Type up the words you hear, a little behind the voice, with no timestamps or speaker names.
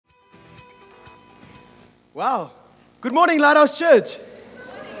Wow. Good morning, Lighthouse Church.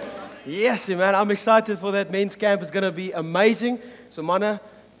 Yes, man, I'm excited for that men's camp. It's going to be amazing. So, Mana,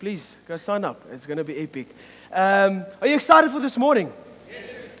 please go sign up. It's going to be epic. Are you excited for this morning?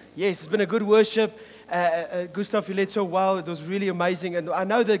 Yes, it's been a good worship. Gustav, you led so well. It was really amazing. And I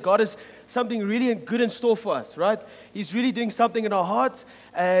know that God has something really good in store for us, right? He's really doing something in our hearts.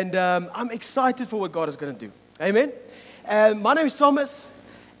 And I'm excited for what God is going to do. Amen. My name is Tomas.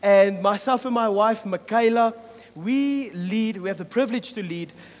 And myself and my wife, Michaela, we have the privilege to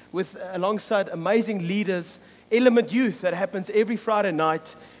lead alongside amazing leaders, Element Youth, that happens every Friday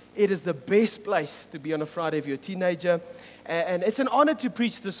night. It is the best place to be on a Friday if you're a teenager. And it's an honor to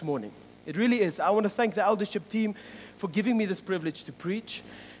preach this morning. It really is. I want to thank the eldership team for giving me this privilege to preach.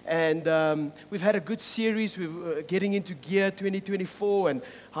 And we've had a good series. We're getting into Gear 2024. And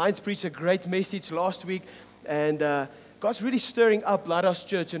Heinz preached a great message last week. And God's really stirring up Lighthouse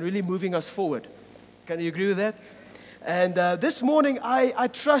Church and really moving us forward. Can you agree with that? And this morning, I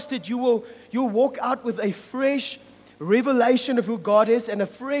trust that you'll walk out with a fresh revelation of who God is and a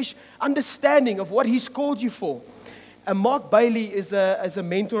fresh understanding of what He's called you for. And Mark Bailey is a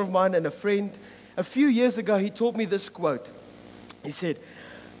mentor of mine and a friend. A few years ago, he taught me this quote. He said,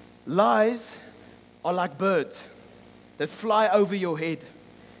 "Lies are like birds that fly over your head.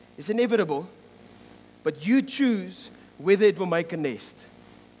 It's inevitable, but you choose whether it will make a nest.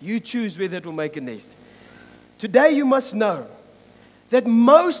 You choose whether it will make a nest." Today you must know that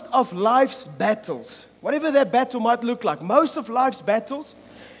most of life's battles, whatever that battle might look like, most of life's battles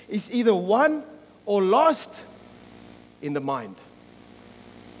is either won or lost in the mind.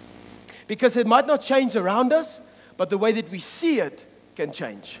 Because it might not change around us, but the way that we see it can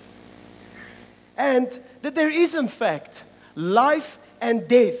change. And that there is, in fact, life and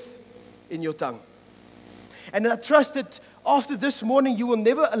death in your tongue. And I trust that after this morning, you will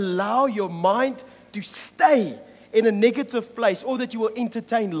never allow your mind to stay in a negative place or that you will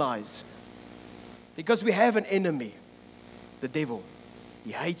entertain lies. Because we have an enemy, the devil.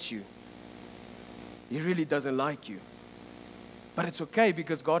 He hates you. He really doesn't like you. But it's okay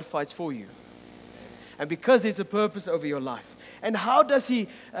because God fights for you. And because there's a purpose over your life. And how does he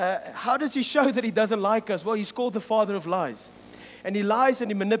show that he doesn't like us? Well, he's called the father of lies. And he lies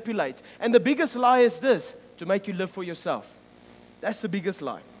and he manipulates. And the biggest lie is this: to make you live for yourself. That's the biggest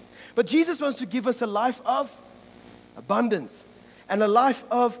lie. But Jesus wants to give us a life of abundance and a life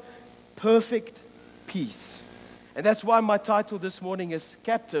of perfect peace. And that's why my title this morning is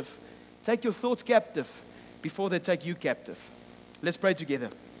Captive. Take your thoughts captive before they take you captive. Let's pray together.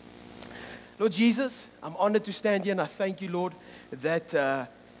 Lord Jesus, I'm honored to stand here, and I thank you, Lord,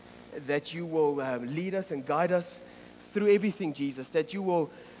 that you will lead us and guide us through everything, Jesus, that you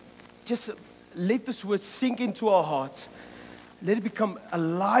will just let this word sink into our hearts. Let it become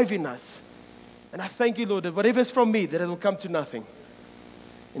alive in us. And I thank you, Lord, that whatever is from me, that it will come to nothing.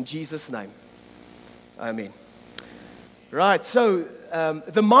 In Jesus' name. Amen. Right, so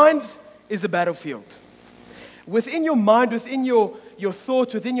the mind is a battlefield. Within your mind, within your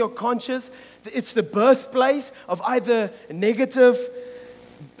thoughts, within your conscience, it's the birthplace of either negative,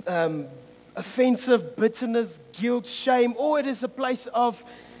 offensive, bitterness, guilt, shame, or it is a place of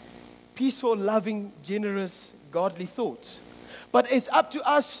peaceful, loving, generous, godly thoughts. But it's up to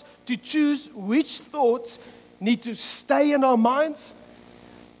us to choose which thoughts need to stay in our minds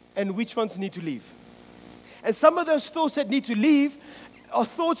and which ones need to leave. And some of those thoughts that need to leave are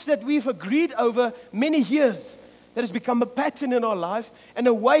thoughts that we've agreed over many years, that has become a pattern in our life and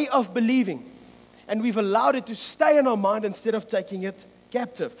a way of believing. And we've allowed it to stay in our mind instead of taking it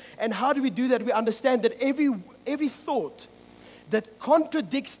captive. And how do we do that? We understand that every thought that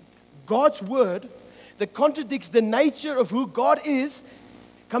contradicts God's word, that contradicts the nature of who God is,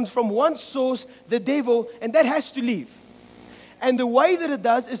 comes from one source, the devil, and that has to leave. And the way that it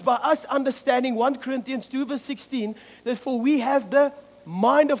does is by us understanding 1 Corinthians 2 verse 16, that for we have the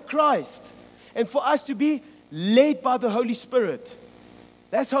mind of Christ, and for us to be led by the Holy Spirit.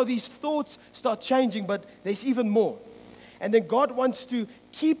 That's how these thoughts start changing, but there's even more. And then God wants to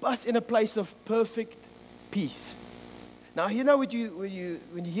keep us in a place of perfect peace. Now, you know when you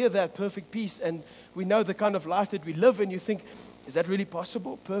hear that, perfect peace, and we know the kind of life that we live in, you think, is that really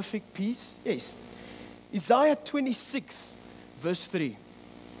possible? Perfect peace? Yes. Isaiah 26, verse 3.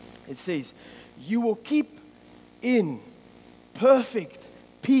 It says, "You will keep in perfect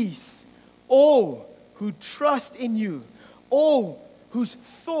peace all who trust in you, all whose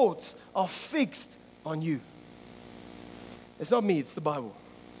thoughts are fixed on you." It's not me, it's the Bible.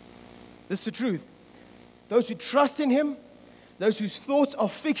 This is the truth. Those who trust in Him, those whose thoughts are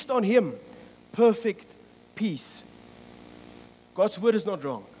fixed on Him, perfect peace. God's word is not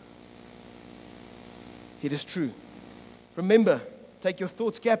wrong. It is true. Remember, take your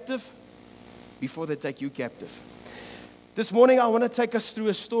thoughts captive before they take you captive. This morning, I want to take us through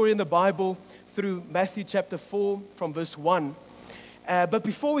a story in the Bible, through Matthew chapter 4, from verse 1. But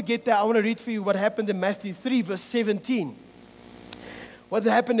before we get there, I want to read for you what happened in Matthew 3, verse 17. What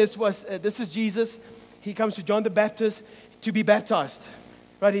happened this is Jesus. He comes to John the Baptist to be baptized.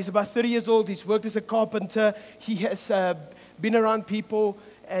 Right? He's about 30 years old. He's worked as a carpenter. He has been around people,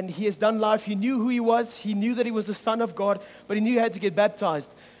 and he has done life. He knew who he was. He knew that he was the Son of God, but he knew he had to get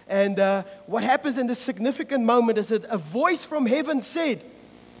baptized. And what happens in this significant moment is that a voice from heaven said,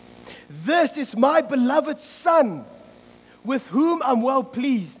 "This is my beloved Son, with whom I'm well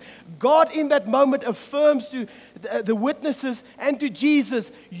pleased." God in that moment affirms to the witnesses and to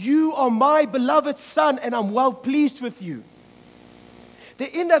Jesus, "You are my beloved Son, and I'm well pleased with you."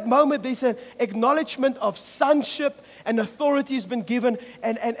 In that moment, there's an acknowledgement of sonship, and authority has been given,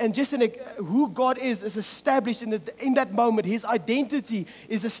 and just who God is established in that moment. His identity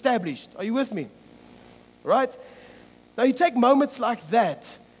is established. Are you with me? Right? Now, you take moments like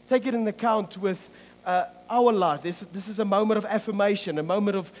that, take it in account with our life. This is a moment of affirmation, a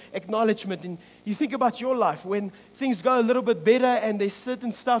moment of acknowledgement. And you think about your life when things go a little bit better and there's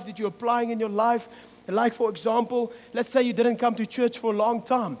certain stuff that you're applying in your life. Like, for example, let's say you didn't come to church for a long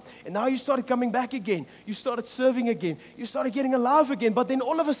time, and now you started coming back again. You started serving again. You started getting alive again. But then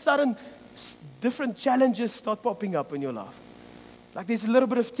all of a sudden, different challenges start popping up in your life. Like there's a little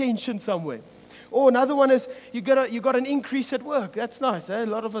bit of tension somewhere. Or another one is you got an increase at work. That's nice. Eh? A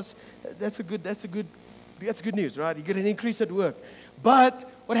lot of us, that's good news, right? You get an increase at work. But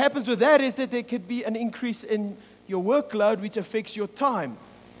what happens with that is that there could be an increase in your workload, which affects your time,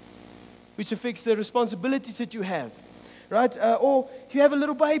 which affects the responsibilities that you have, right? Or you have a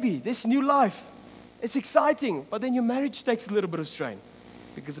little baby, this new life. It's exciting, but then your marriage takes a little bit of strain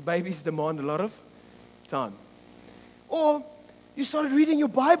because the babies demand a lot of time. Or you started reading your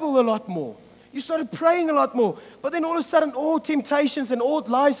Bible a lot more. You started praying a lot more. But then all of a sudden, all temptations and all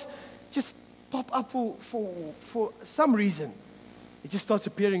lies just pop up for some reason. It just starts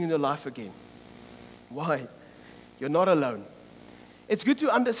appearing in your life again. Why? You're not alone. It's good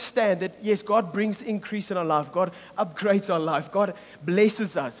to understand that, yes, God brings increase in our life. God upgrades our life. God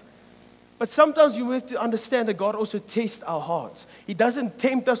blesses us. But sometimes you have to understand that God also tests our hearts. He doesn't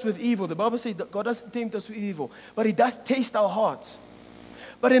tempt us with evil. The Bible says that God doesn't tempt us with evil, but He does test our hearts.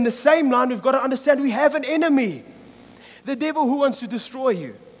 But in the same line, we've got to understand we have an enemy. The devil who wants to destroy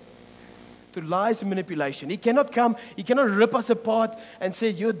you through lies and manipulation. He cannot come, he cannot rip us apart and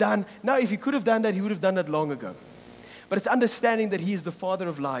say, "You're done." No, if he could have done that, he would have done that long ago. But it's understanding that he is the father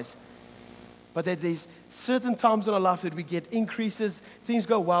of lies. But that there's certain times in our life that we get increases, things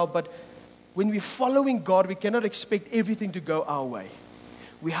go well, but when we're following God, we cannot expect everything to go our way.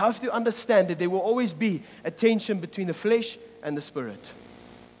 We have to understand that there will always be a tension between the flesh and the spirit.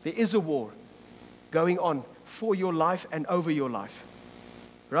 There is a war going on for your life and over your life.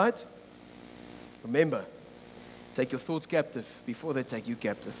 Right? Remember, take your thoughts captive before they take you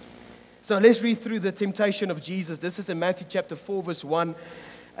captive. So let's read through the temptation of Jesus. This is in Matthew chapter 4, verse 1.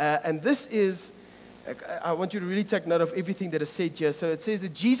 And this is, I want you to really take note of everything that is said here. So it says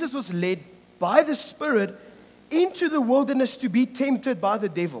that Jesus was led by the Spirit into the wilderness to be tempted by the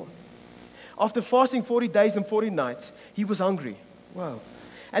devil. After fasting 40 days and 40 nights, he was hungry. Wow.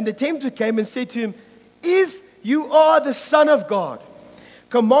 And the tempter came and said to him, "If you are the Son of God,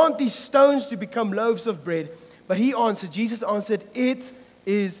 command these stones to become loaves of bread." But Jesus answered, "It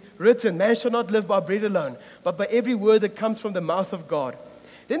is written, man shall not live by bread alone, but by every word that comes from the mouth of God."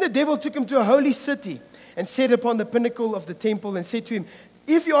 Then the devil took him to a holy city and set upon the pinnacle of the temple and said to him,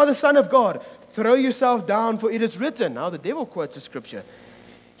 "If you are the Son of God, throw yourself down, for it is written." Now the devil quotes the scripture.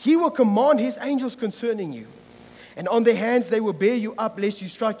 "He will command his angels concerning you, and on their hands they will bear you up, lest you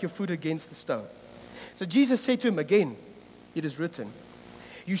strike your foot against the stone." So Jesus said to him again, "It is written,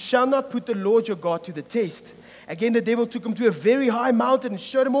 you shall not put the Lord your God to the test." Again, the devil took him to a very high mountain and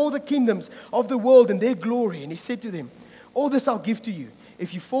showed him all the kingdoms of the world and their glory. And he said to them, "All this I'll give to you,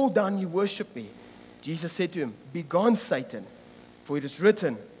 if you fall down, you worship me." Jesus said to him, "Begone, Satan, for it is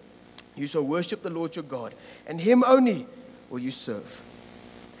written, you shall worship the Lord your God, and him only will you serve."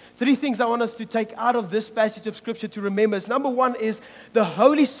 Three things I want us to take out of this passage of Scripture to remember is, number one is the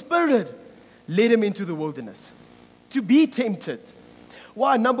Holy Spirit led him into the wilderness to be tempted.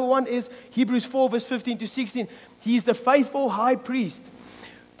 Why? Number one is Hebrews 4, verse 15 to 16. He is the faithful high priest,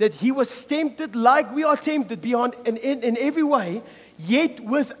 that he was tempted like we are tempted beyond in every way, yet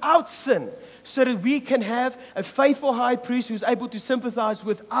without sin, so that we can have a faithful high priest who's able to sympathize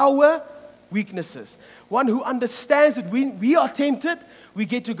with our weaknesses. One who understands that when we are tempted, We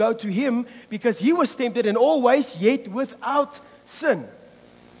get to go to Him because He was tempted in all ways, yet without sin.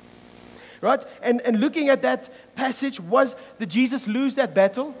 Right? And looking at that passage, did Jesus lose that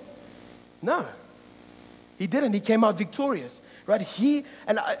battle? No. He didn't. He came out victorious. Right?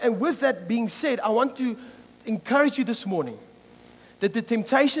 And with that being said, I want to encourage you this morning that the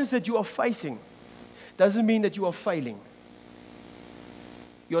temptations that you are facing doesn't mean that you are failing.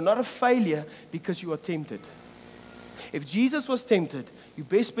 You're not a failure because you are tempted. If Jesus was tempted, you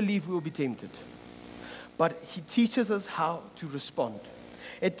best believe we will be tempted. But He teaches us how to respond.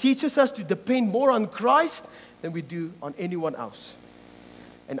 It teaches us to depend more on Christ than we do on anyone else.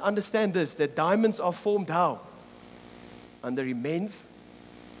 And understand this, that diamonds are formed how? Under immense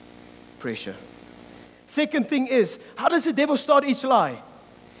pressure. Second thing is, how does the devil start each lie?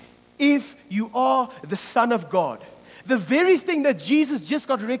 If you are the Son of God. The very thing that Jesus just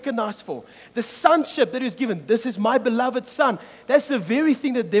got recognized for, the sonship that He was given, this is my beloved Son, that's the very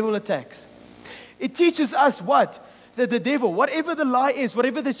thing that the devil attacks. It teaches us what? That the devil, whatever the lie is,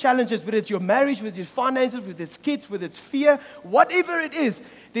 whatever the challenge is, whether it's your marriage, whether it's finances, whether it's kids, whether it's fear, whatever it is,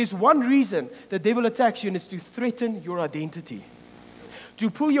 there's one reason the devil attacks you, and it's to threaten your identity. To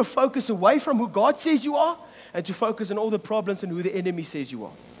pull your focus away from who God says you are, and to focus on all the problems and who the enemy says you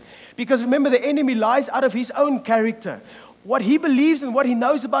are. Because remember, the enemy lies out of his own character. What he believes and what he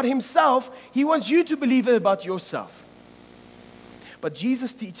knows about himself, he wants you to believe it about yourself. But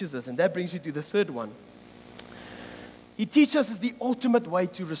Jesus teaches us, and that brings me to the third one. He teaches us the ultimate way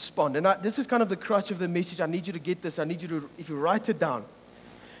to respond. And this is kind of the crutch of the message. I need you to get this. I need you to, if you write it down.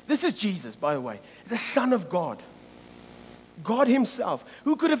 This is Jesus, by the way, the Son of God. God Himself,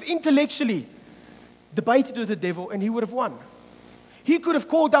 who could have intellectually debated with the devil and He would have won. He could have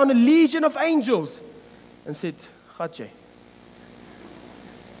called down a legion of angels and said, Gache.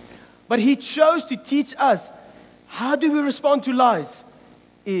 But He chose to teach us, how do we respond to lies?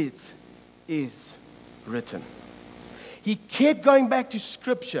 It is written. He kept going back to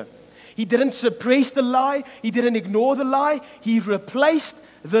Scripture. He didn't suppress the lie. He didn't ignore the lie. He replaced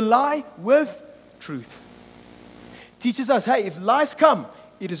the lie with truth. Teaches us, hey, if lies come,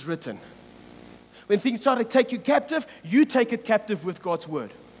 it is written. When things try to take you captive, you take it captive with God's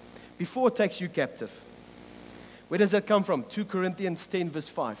word before it takes you captive. Where does that come from? 2 Corinthians 10 verse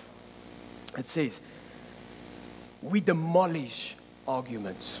 5. It says, we demolish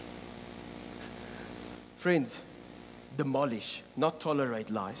arguments. Friends, demolish, not tolerate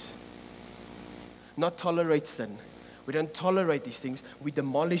lies. Not tolerate sin. We don't tolerate these things, we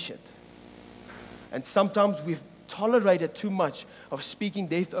demolish it. And sometimes we've tolerated too much of speaking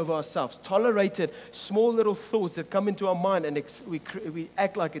death over ourselves, tolerated small little thoughts that come into our mind, and we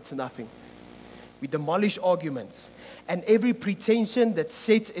act like it's nothing. We demolish arguments and every pretension that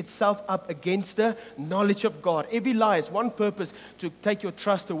sets itself up against the knowledge of God. Every lie has one purpose: to take your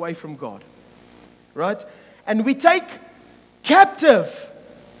trust away from God. Right? And we take captive,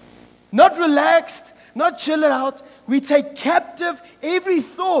 not relaxed, not chill it out. We take captive every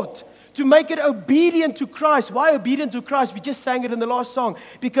thought to make it obedient to Christ. Why obedient to Christ? We just sang it in the last song.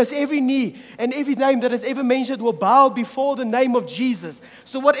 Because every knee and every name that is ever mentioned will bow before the name of Jesus.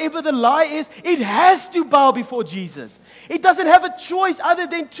 So whatever the lie is, it has to bow before Jesus. It doesn't have a choice other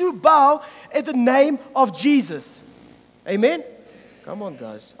than to bow at the name of Jesus. Amen? Come on,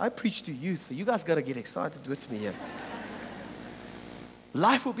 guys. I preach to youth, so you guys got to get excited with me here.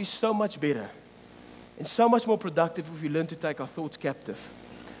 Life will be so much better and so much more productive if we learn to take our thoughts captive.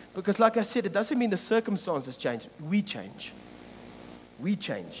 Because like I said, it doesn't mean the circumstances change. We change. We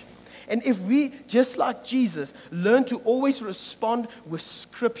change. And if we, just like Jesus, learn to always respond with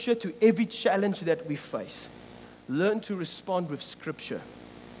Scripture to every challenge that we face. Learn to respond with Scripture.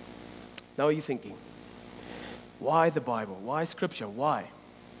 Now are you thinking, why the Bible? Why Scripture? Why?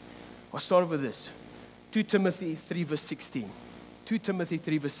 I'll start with this. 2 Timothy 3 verse 16. 2 Timothy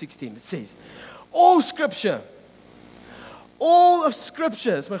 3 verse 16. It says, all of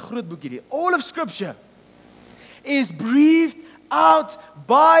Scripture, is my groot boek hierdie. All of Scripture is breathed out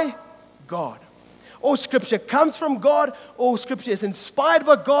by God. All Scripture comes from God. All Scripture is inspired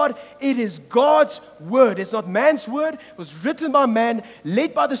by God. It is God's word. It's not man's word. It was written by man,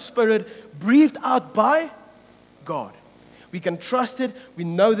 led by the Spirit, breathed out by God. We can trust it. We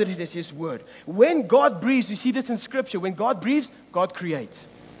know that it is His word. When God breathes, we see this in Scripture. When God breathes, God creates.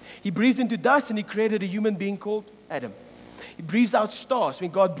 He breathed into dust and He created a human being called Adam. He breathes out stars. When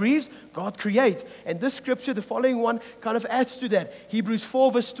God breathes, God creates. And this scripture, the following one, kind of adds to that. Hebrews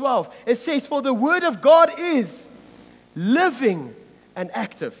 4 verse 12. It says, for the word of God is living and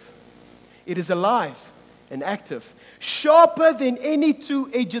active. It is alive and active. Sharper than any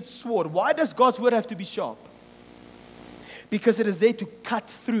two-edged sword. Why does God's word have to be sharp? because it is there to cut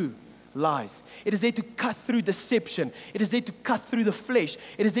through lies. It is there to cut through deception. It is there to cut through the flesh.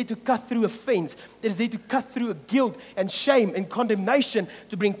 It is there to cut through offense. It is there to cut through guilt and shame and condemnation,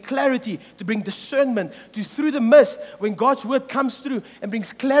 to bring clarity, to bring discernment, to through the mist, when God's word comes through and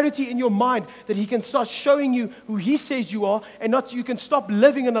brings clarity in your mind, that He can start showing you who He says you are, and not you can stop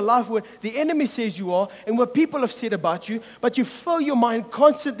living in a life where the enemy says you are and what people have said about you, but you fill your mind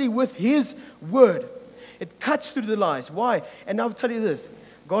constantly with His word. It cuts through the lies. Why? And I'll tell you this.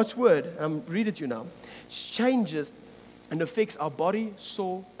 God's word, read it to you now, changes and affects our body,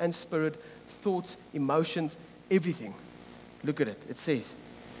 soul, and spirit, thoughts, emotions, everything. Look at it. It says,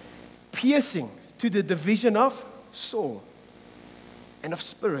 piercing to the division of soul and of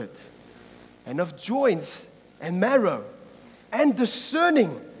spirit and of joints and marrow, and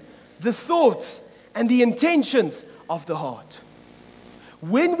discerning the thoughts and the intentions of the heart.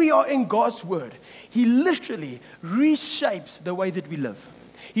 When we are in God's word, He literally reshapes the way that we live.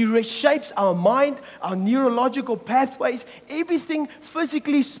 He reshapes our mind, our neurological pathways. Everything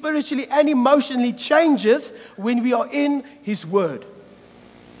physically, spiritually, and emotionally changes when we are in His word.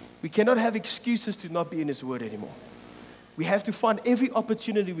 We cannot have excuses to not be in His word anymore. We have to find every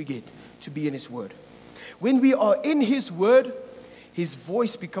opportunity we get to be in His word. When we are in His word, His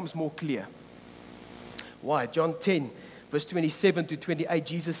voice becomes more clear. Why? John 10, verse 27 to 28,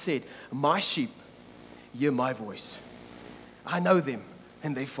 Jesus said, my sheep hear my voice. I know them,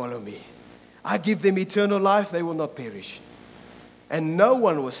 and they follow me. I give them eternal life, they will not perish. And no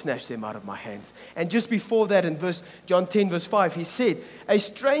one will snatch them out of my hands. And just before that, in John 10, verse 5, He said, a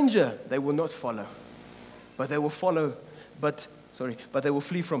stranger they will not follow, but they will flee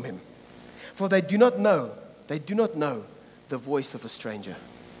from him. For they do not know the voice of a stranger.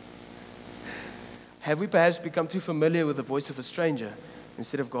 Have we perhaps become too familiar with the voice of a stranger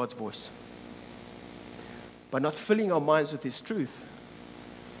instead of God's voice? By not filling our minds with His truth.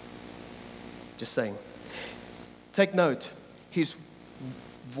 Just saying. Take note, His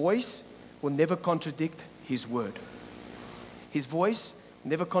voice will never contradict His word. His voice will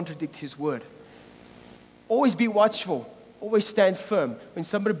never contradict His word. Always be watchful. Always stand firm. When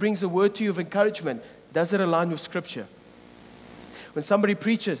somebody brings a word to you of encouragement, does it align with Scripture? When somebody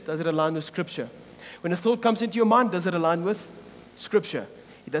preaches, does it align with Scripture? When a thought comes into your mind, does it align with Scripture?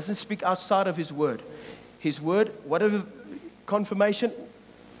 He doesn't speak outside of His word. His word, whatever confirmation,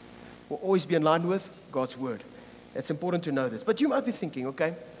 will always be in line with God's word. It's important to know this. But you might be thinking,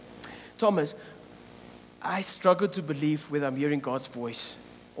 okay, Thomas, I struggle to believe whether I'm hearing God's voice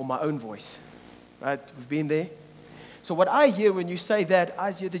or my own voice. Right? We've been there. So what I hear when you say that,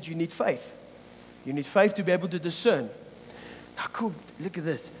 I hear that you need faith. You need faith to be able to discern. Now, cool. Look at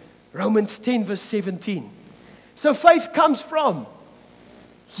this. Romans 10, verse 17. So faith comes from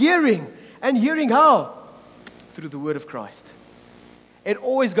hearing. And hearing how? Through the word of Christ. It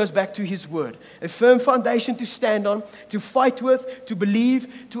always goes back to His word. A firm foundation to stand on, to fight with, to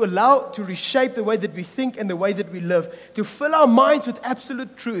believe, to allow, to reshape the way that we think and the way that we live, to fill our minds with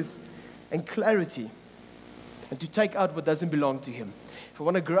absolute truth and clarity, and to take out what doesn't belong to Him. If I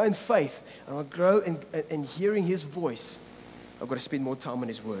want to grow in faith, I want to grow in hearing His voice, I've got to spend more time on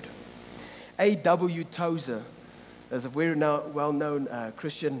His word. A.W. Tozer, as a very now well-known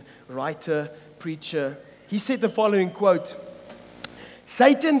Christian writer, preacher, he said the following quote,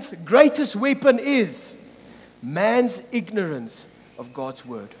 Satan's greatest weapon is man's ignorance of God's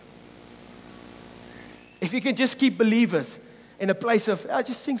word. If you can just keep believers in a place of,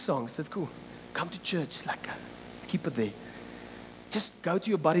 just sing songs, that's cool. Come to church, keep it there. Just go to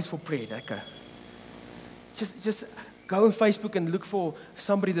your buddies for prayer, Just go on Facebook and look for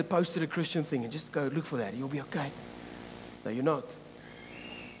somebody that posted a Christian thing and just go look for that. You'll be okay. No, you're not.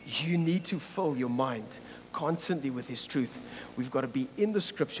 You need to fill your mind constantly with His truth. We've got to be in the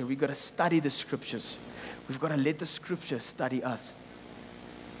Scripture. We've got to study the Scriptures. We've got to let the Scripture study us.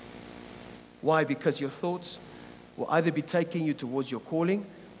 Why? Because your thoughts will either be taking you towards your calling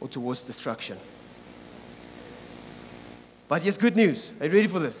or towards destruction. But here's good news. Are you ready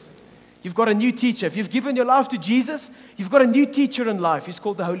for this? You've got a new teacher. If you've given your life to Jesus, you've got a new teacher in life. He's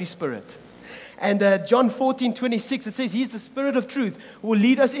called the Holy Spirit. And John 14:26, it says, He's the Spirit of truth who will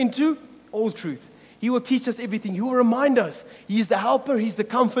lead us into all truth. He will teach us everything. He will remind us. He is the helper. He's the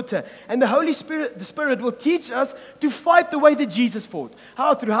comforter. And the Holy Spirit, the Spirit will teach us to fight the way that Jesus fought.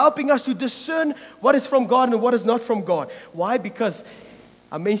 How? Through helping us to discern what is from God and what is not from God. Why? Because,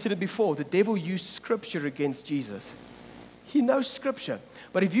 I mentioned it before, the devil used Scripture against Jesus. He knows Scripture.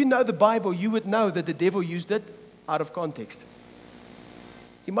 But if you know the Bible, you would know that the devil used it out of context.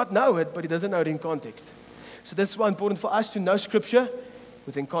 He might know it, but he doesn't know it in context. So this is why it's important for us to know Scripture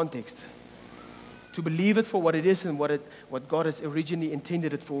within context. to believe it for what it is and what God has originally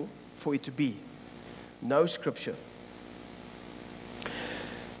intended it for it to be. No scripture.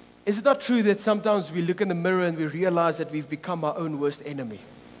 Is it not true that sometimes we look in the mirror and we realize that we've become our own worst enemy?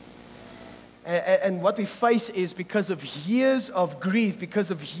 And what we face is because of years of grief, because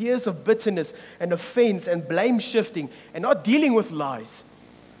of years of bitterness and offense and blame shifting and not dealing with lies,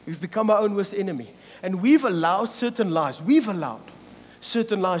 we've become our own worst enemy. And we've allowed certain lies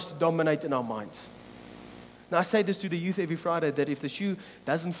to dominate in our minds. Now, I say this to the youth every Friday, that if the shoe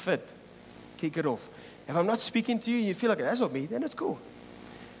doesn't fit, kick it off. If I'm not speaking to you, you feel like, that's not me, then it's cool.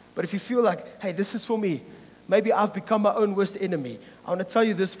 But if you feel like, hey, this is for me, maybe I've become my own worst enemy. I want to tell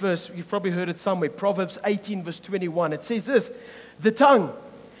you this verse. You've probably heard it somewhere. Proverbs 18, verse 21. It says this: the tongue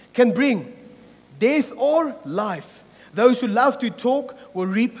can bring death or life. Those who love to talk will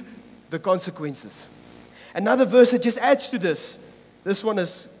reap the consequences. Another verse that just adds to this. This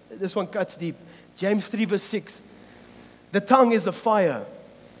one cuts deep. James 3, verse 6. The tongue is a fire,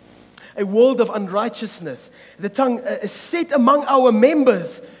 a world of unrighteousness. The tongue is set among our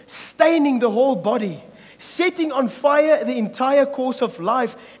members, staining the whole body, setting on fire the entire course of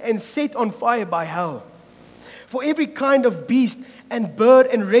life, and set on fire by hell. For every kind of beast and bird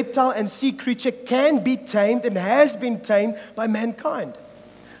and reptile and sea creature can be tamed and has been tamed by mankind.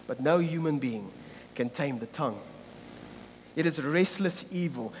 But no human being can tame the tongue. It is restless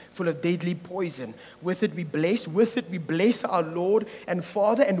evil, full of deadly poison. With it we bless our Lord and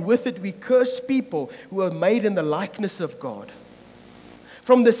Father, and with it we curse people who are made in the likeness of God.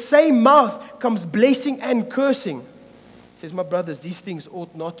 From the same mouth comes blessing and cursing. It says, my brothers, these things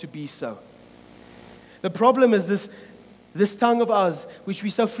ought not to be so. The problem is this tongue of ours, which we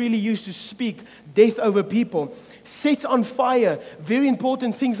so freely use to speak death over people, sets on fire very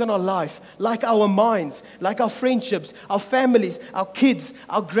important things in our life, like our minds, like our friendships, our families, our kids,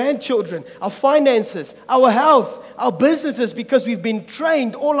 our grandchildren, our finances, our health, our businesses, because we've been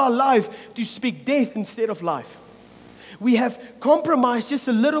trained all our life to speak death instead of life. We have compromised just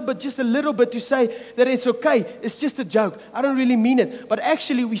a little bit to say that it's okay, it's just a joke, I don't really mean it. But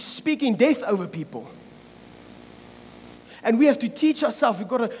actually we're speaking death over people. And we have to teach ourselves, we've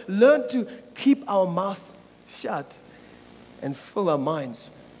got to learn to keep our mouth shut and fill our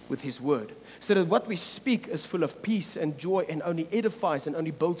minds with His Word, so that what we speak is full of peace and joy and only edifies and only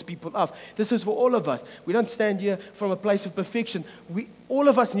builds people up. This is for all of us. We don't stand here from a place of perfection. All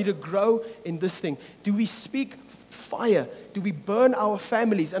of us need to grow in this thing. Do we speak fire? Do we burn our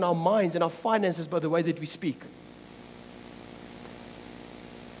families and our minds and our finances by the way that we speak?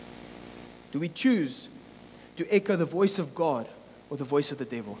 Do we choose to echo the voice of God or the voice of the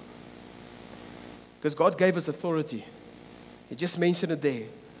devil? Because God gave us authority. He just mentioned it there.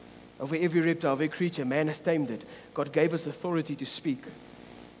 Over every reptile, every creature, man has tamed it. God gave us authority to speak.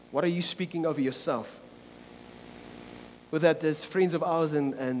 What are you speaking over yourself? With that, there's friends of ours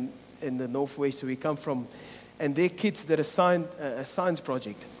in the Northwest where we come from, and their kids that assigned a science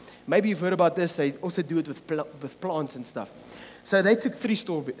project. Maybe you've heard about this. They also do it with plants and stuff. So they took 3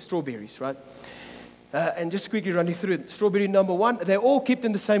 strawberries, right? And just quickly running through it. Strawberry number 1, they're all kept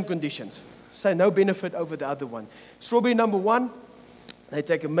in the same conditions. So no benefit over the other one. Strawberry number 1, they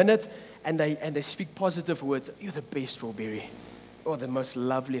take a minute and they speak positive words. You're the best strawberry. Or the most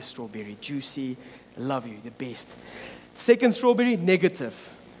loveliest strawberry. Juicy, love you, the best. Second strawberry,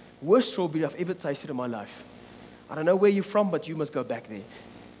 negative. Worst strawberry I've ever tasted in my life. I don't know where you're from, but you must go back there.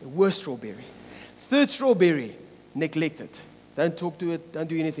 The worst strawberry. Third strawberry, neglected. Don't talk to it, don't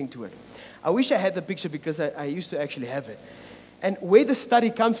do anything to it. I wish I had the picture because I used to actually have it. And where the study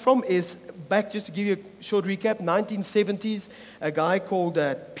comes from is back, just to give you a short recap, 1970s, a guy called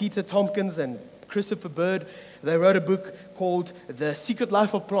Peter Tompkins and Christopher Bird, they wrote a book called The Secret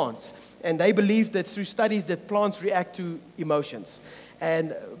Life of Plants. And they believe that through studies that plants react to emotions.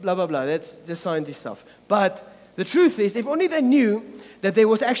 And blah, blah, blah. That's just science stuff. But the truth is, if only they knew that there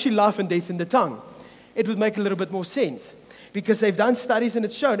was actually life and death in the tongue, it would make a little bit more sense. Because they've done studies and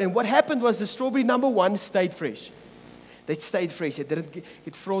it's shown. And what happened was the strawberry number 1 stayed fresh. They stayed fresh. It didn't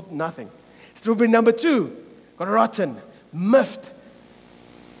get fraud, nothing. Strawberry number 2 got rotten, miffed.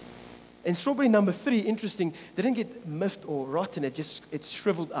 And strawberry number 3, interesting, didn't get miffed or rotten. It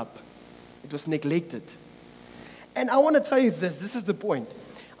shriveled up. It was neglected. And I want to tell you this is the point.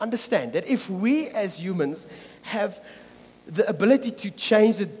 Understand that if we as humans have the ability to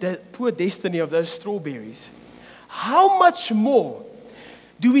change the poor destiny of those strawberries, how much more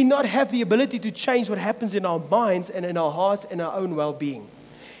do we not have the ability to change what happens in our minds and in our hearts and our own well-being?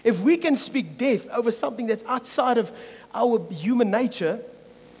 If we can speak death over something that's outside of our human nature,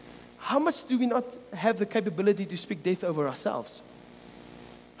 how much do we not have the capability to speak death over ourselves?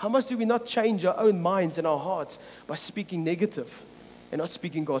 How much do we not change our own minds and our hearts by speaking negative and not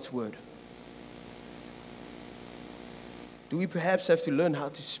speaking God's word? Do we perhaps have to learn how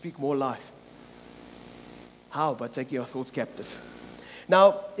to speak more life? How? By taking our thoughts captive.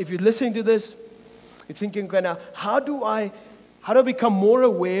 Now, if you're listening to this, you're thinking, okay, now, how do I become more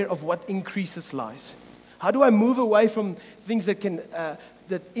aware of what increases lies? How do I move away from things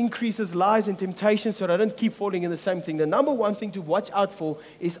that increases lies and temptations so that I don't keep falling in the same thing? The number one thing to watch out for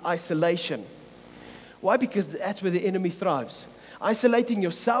is isolation. Why? Because that's where the enemy thrives. Isolating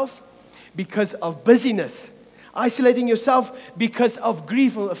yourself because of busyness. Isolating yourself because of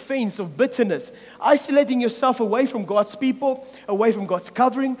grief or offense or bitterness. Isolating yourself away from God's people, away from God's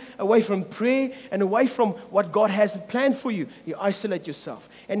covering, away from prayer, and away from what God has planned for you. You isolate yourself.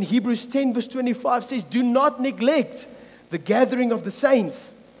 And Hebrews 10 verse 25 says, do not neglect the gathering of the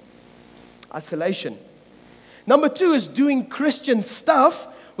saints. Isolation. Number 2 is doing Christian stuff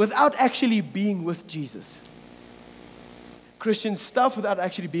without actually being with Jesus. Christian stuff without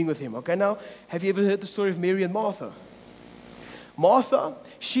actually being with Him. Okay, now, have you ever heard the story of Mary and Martha? Martha,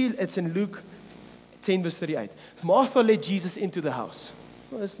 it's in Luke 10 verse 38. Martha led Jesus into the house.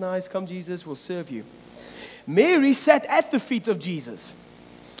 Oh, that's nice. Come, Jesus, we'll serve you. Mary sat at the feet of Jesus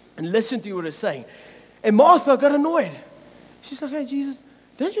and listened to what he was saying. And Martha got annoyed. She's like, hey, Jesus,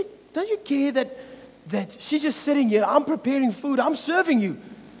 don't you care that she's just sitting here? I'm preparing food. I'm serving you.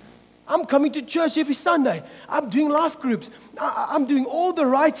 I'm coming to church every Sunday. I'm doing life groups. I'm doing all the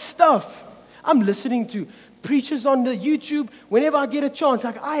right stuff. I'm listening to preachers on the YouTube whenever I get a chance.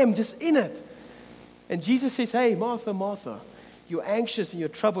 Like, I am just in it. And Jesus says, hey, Martha, Martha, you're anxious and you're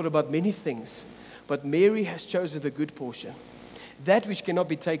troubled about many things. But Mary has chosen the good portion, that which cannot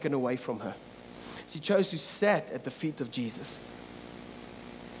be taken away from her. She chose to sit at the feet of Jesus.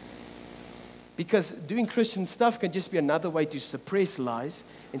 Because doing Christian stuff can just be another way to suppress lies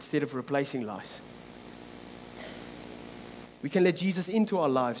instead of replacing lies. We can let Jesus into our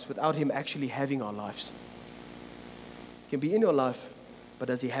lives without Him actually having our lives. He can be in your life, but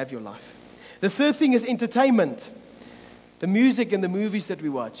does He have your life? The third thing is entertainment. The music and the movies that we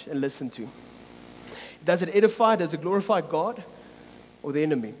watch and listen to. Does it edify, does it glorify God or the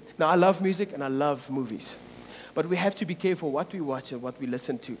enemy? Now, I love music and I love movies. But we have to be careful what we watch and what we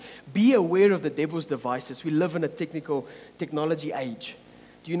listen to. Be aware of the devil's devices. We live in a technology age.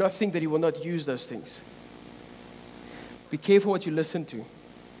 Do you not think that he will not use those things? Be careful what you listen to.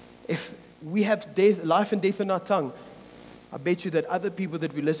 If we have life and death in our tongue, I bet you that other people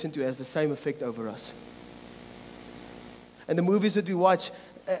that we listen to has the same effect over us. And the movies that we watch,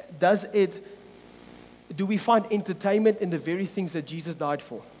 do we find entertainment in the very things that Jesus died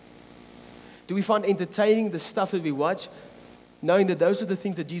for? Do we find entertaining the stuff that we watch, knowing that those are the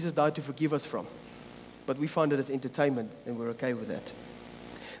things that Jesus died to forgive us from? But we find it as entertainment, and we're okay with that.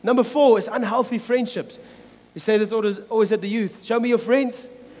 Number 4 is unhealthy friendships. We say this always at the youth. Show me your friends,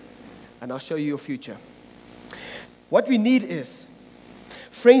 and I'll show you your future. What we need is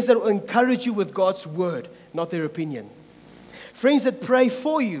friends that will encourage you with God's word, not their opinion. Friends that pray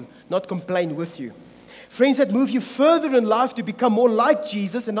for you, not complain with you. Friends that move you further in life to become more like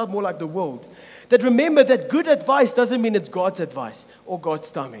Jesus and not more like the world. That remember that good advice doesn't mean it's God's advice or God's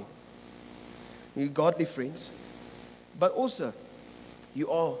timing. You need godly friends. But also,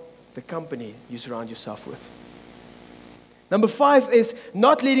 you are the company you surround yourself with. Number 5 is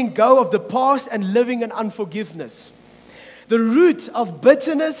not letting go of the past and living in unforgiveness. The root of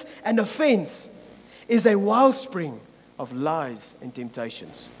bitterness and offense is a wellspring of lies and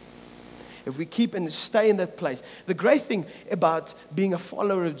temptations. If we keep and stay in that place. The great thing about being a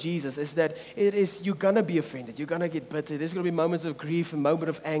follower of Jesus is that you're going to be offended. You're going to get bitter. There's going to be moments of grief and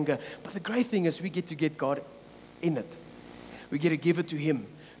moments of anger. But the great thing is we get to get God in it. We get to give it to Him.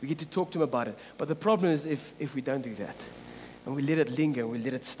 We get to talk to Him about it. But the problem is if we don't do that. And we let it linger and we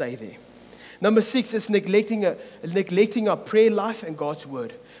let it stay there. Number 6 is neglecting our prayer life and God's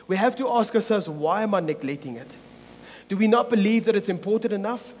word. We have to ask ourselves, why am I neglecting it? Do we not believe that it's important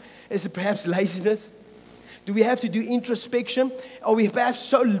enough? Is it perhaps laziness? Do we have to do introspection? Are we perhaps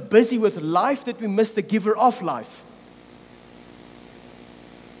so busy with life that we miss the giver of life?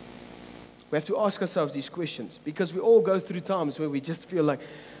 We have to ask ourselves these questions because we all go through times where we just feel like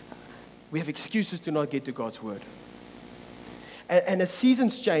we have excuses to not get to God's word. And as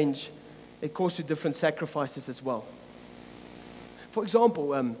seasons change, it calls to different sacrifices as well. For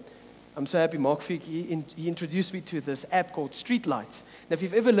example, I'm so happy Mark Fick, he introduced me to this app called Streetlights. Now, if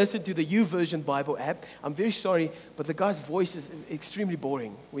you've ever listened to the YouVersion Bible app, I'm very sorry, but the guy's voice is extremely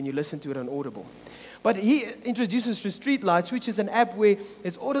boring when you listen to it on Audible. But he introduces us to Streetlights, which is an app where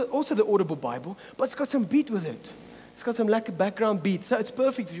it's also the Audible Bible, but it's got some beat with it. It's got some like background beat. So it's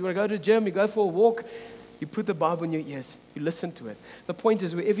perfect. If you want to go to the gym, you go for a walk, you put the Bible in your ears, you listen to it. The point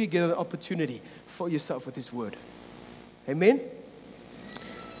is, wherever you get an opportunity, fill yourself with His Word. Amen?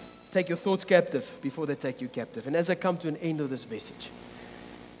 Take your thoughts captive before they take you captive. And as I come to an end of this message,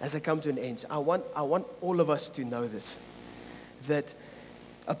 I want all of us to know this, that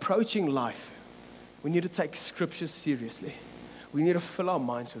approaching life, we need to take Scripture seriously. We need to fill our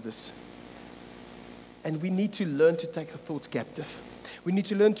minds with this. And we need to learn to take the thoughts captive. We need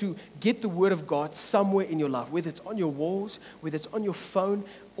to learn to get the Word of God somewhere in your life, whether it's on your walls, whether it's on your phone,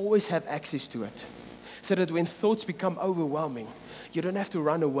 always have access to it. So that when thoughts become overwhelming, you don't have to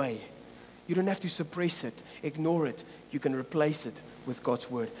run away. You don't have to suppress it, ignore it. You can replace it with God's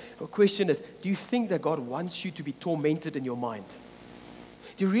Word. The question is, do you think that God wants you to be tormented in your mind?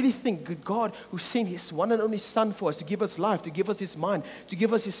 Do you really think that God, who sent His one and only Son for us, to give us life, to give us His mind, to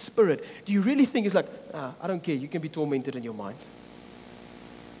give us His Spirit, do you really think He's like, I don't care, you can be tormented in your mind?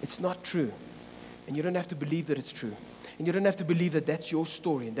 It's not true. And you don't have to believe that it's true. And you don't have to believe that that's your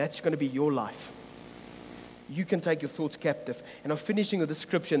story and that's going to be your life. You can take your thoughts captive. And I'm finishing with the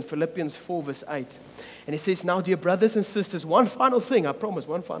scripture in Philippians 4 verse 8. And it says, now dear brothers and sisters, one final thing, I promise,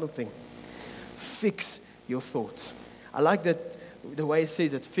 one final thing. Fix your thoughts. I like that, the way it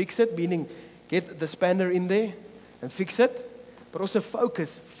says it. Fix it, meaning get the spanner in there and fix it. But also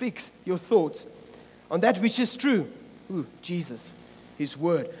fix your thoughts on that which is true. Ooh, Jesus, His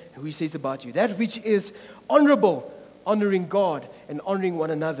Word, who He says about you. That which is honorable, honoring God and honoring one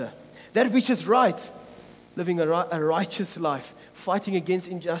another. That which is right, living a righteous life, fighting against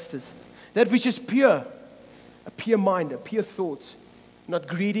injustice. That which is pure, a pure mind, a pure thoughts, not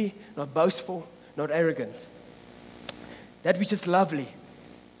greedy, not boastful, not arrogant. That which is lovely,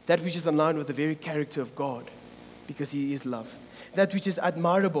 that which is in line with the very character of God, because He is love. That which is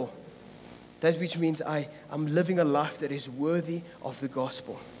admirable, that which means I'm living a life that is worthy of the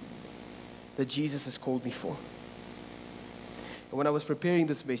gospel that Jesus has called me for. And when I was preparing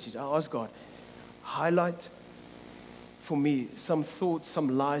this message, I asked God, highlight for me some thoughts,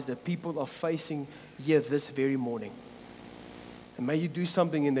 some lies that people are facing here this very morning. And may you do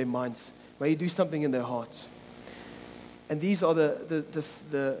something in their minds. May you do something in their hearts. And these are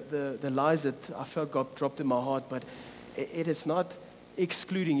the lies that I felt God dropped in my heart, but it is not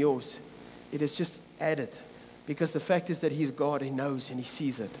excluding yours. It is just added. Because the fact is that He's God, He knows and He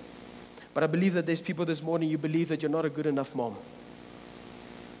sees it. But I believe that there's people this morning, you believe that you're not a good enough mom.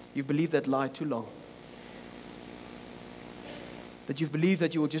 You've believed that lie too long. That you've believed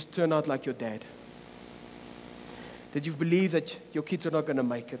that you will just turn out like your dad. That you've believed that your kids are not going to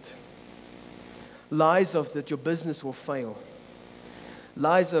make it. Lies of that your business will fail.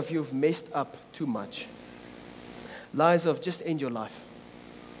 Lies of you've messed up too much. Lies of just end your life.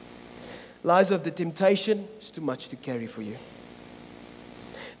 Lies of the temptation is too much to carry for you.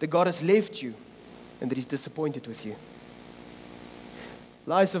 That God has left you and that He's disappointed with you.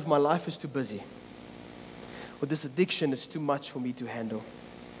 Lies of my life is too busy. Or this addiction is too much for me to handle.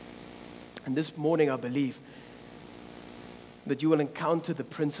 And this morning I believe that you will encounter the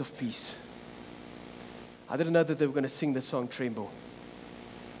Prince of Peace. I didn't know that they were going to sing the song Tremble.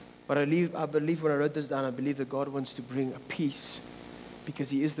 But I believe when I wrote this down, I believe that God wants to bring a peace because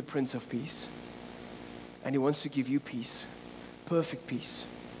He is the Prince of Peace. And He wants to give you peace, perfect peace.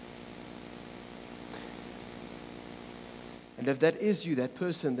 And if that is you, that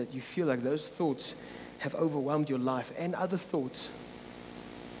person that you feel like those thoughts have overwhelmed your life and other thoughts,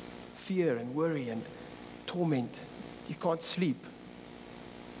 fear and worry and torment, you can't sleep.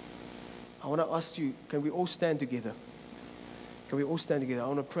 I want to ask you, can we all stand together? Can we all stand together? I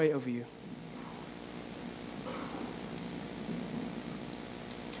want to pray over you.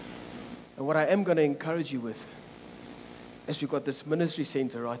 And what I am going to encourage you with, as we've got this ministry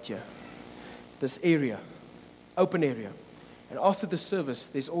center right here, this area, open area. And after the service,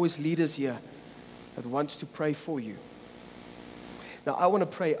 there's always leaders here that wants to pray for you. Now, I want to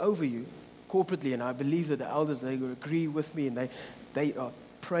pray over you corporately, and I believe that the elders, they will agree with me, and they are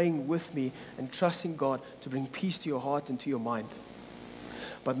praying with me and trusting God to bring peace to your heart and to your mind.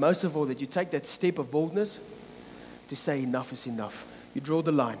 But most of all, that you take that step of boldness to say enough is enough. You draw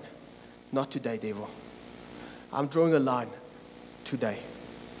the line. Not today, devil. I'm drawing a line today.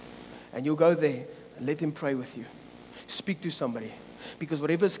 And you'll go there and let Him pray with you. Speak to somebody. Because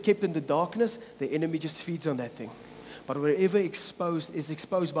whatever is kept in the darkness, the enemy just feeds on that thing. But whatever is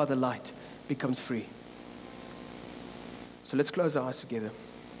exposed by the light becomes free. So let's close our eyes together.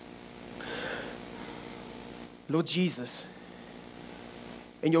 Lord Jesus,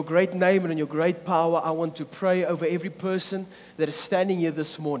 in your great name and in your great power, I want to pray over every person that is standing here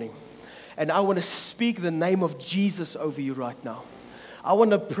this morning. And I want to speak the name of Jesus over you right now. I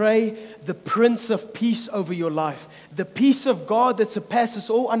want to pray the Prince of Peace over your life. The peace of God that surpasses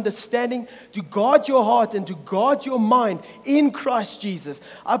all understanding to guard your heart and to guard your mind in Christ Jesus.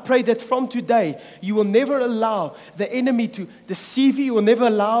 I pray that from today, you will never allow the enemy to deceive you. You will never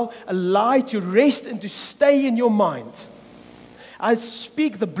allow a lie to rest and to stay in your mind. I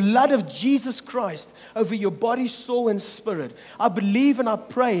speak the blood of Jesus Christ over your body, soul, and spirit. I believe and I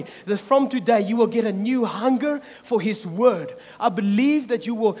pray that from today you will get a new hunger for His word. I believe that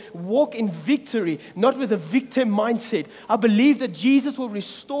you will walk in victory, not with a victim mindset. I believe that Jesus will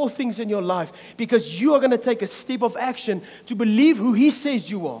restore things in your life because you are going to take a step of action to believe who He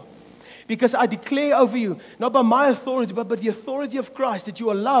says you are. Because I declare over you, not by my authority, but by the authority of Christ, that you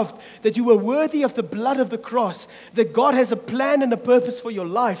are loved, that you are worthy of the blood of the cross, that God has a plan and a purpose for your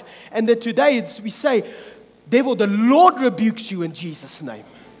life, and that today we say, devil, the Lord rebukes you in Jesus' name.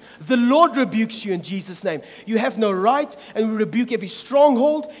 The Lord rebukes you in Jesus' name. You have no right, and we rebuke every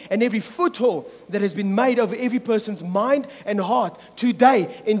stronghold and every foothold that has been made over every person's mind and heart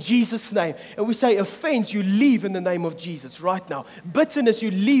today in Jesus' name. And we say offense, you leave in the name of Jesus right now. Bitterness, you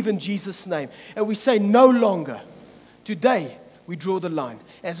leave in Jesus' name. And we say no longer. Today, we draw the line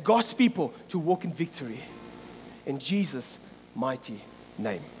as God's people to walk in victory. In Jesus' mighty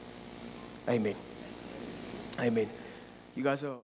name. Amen. Amen. You guys are...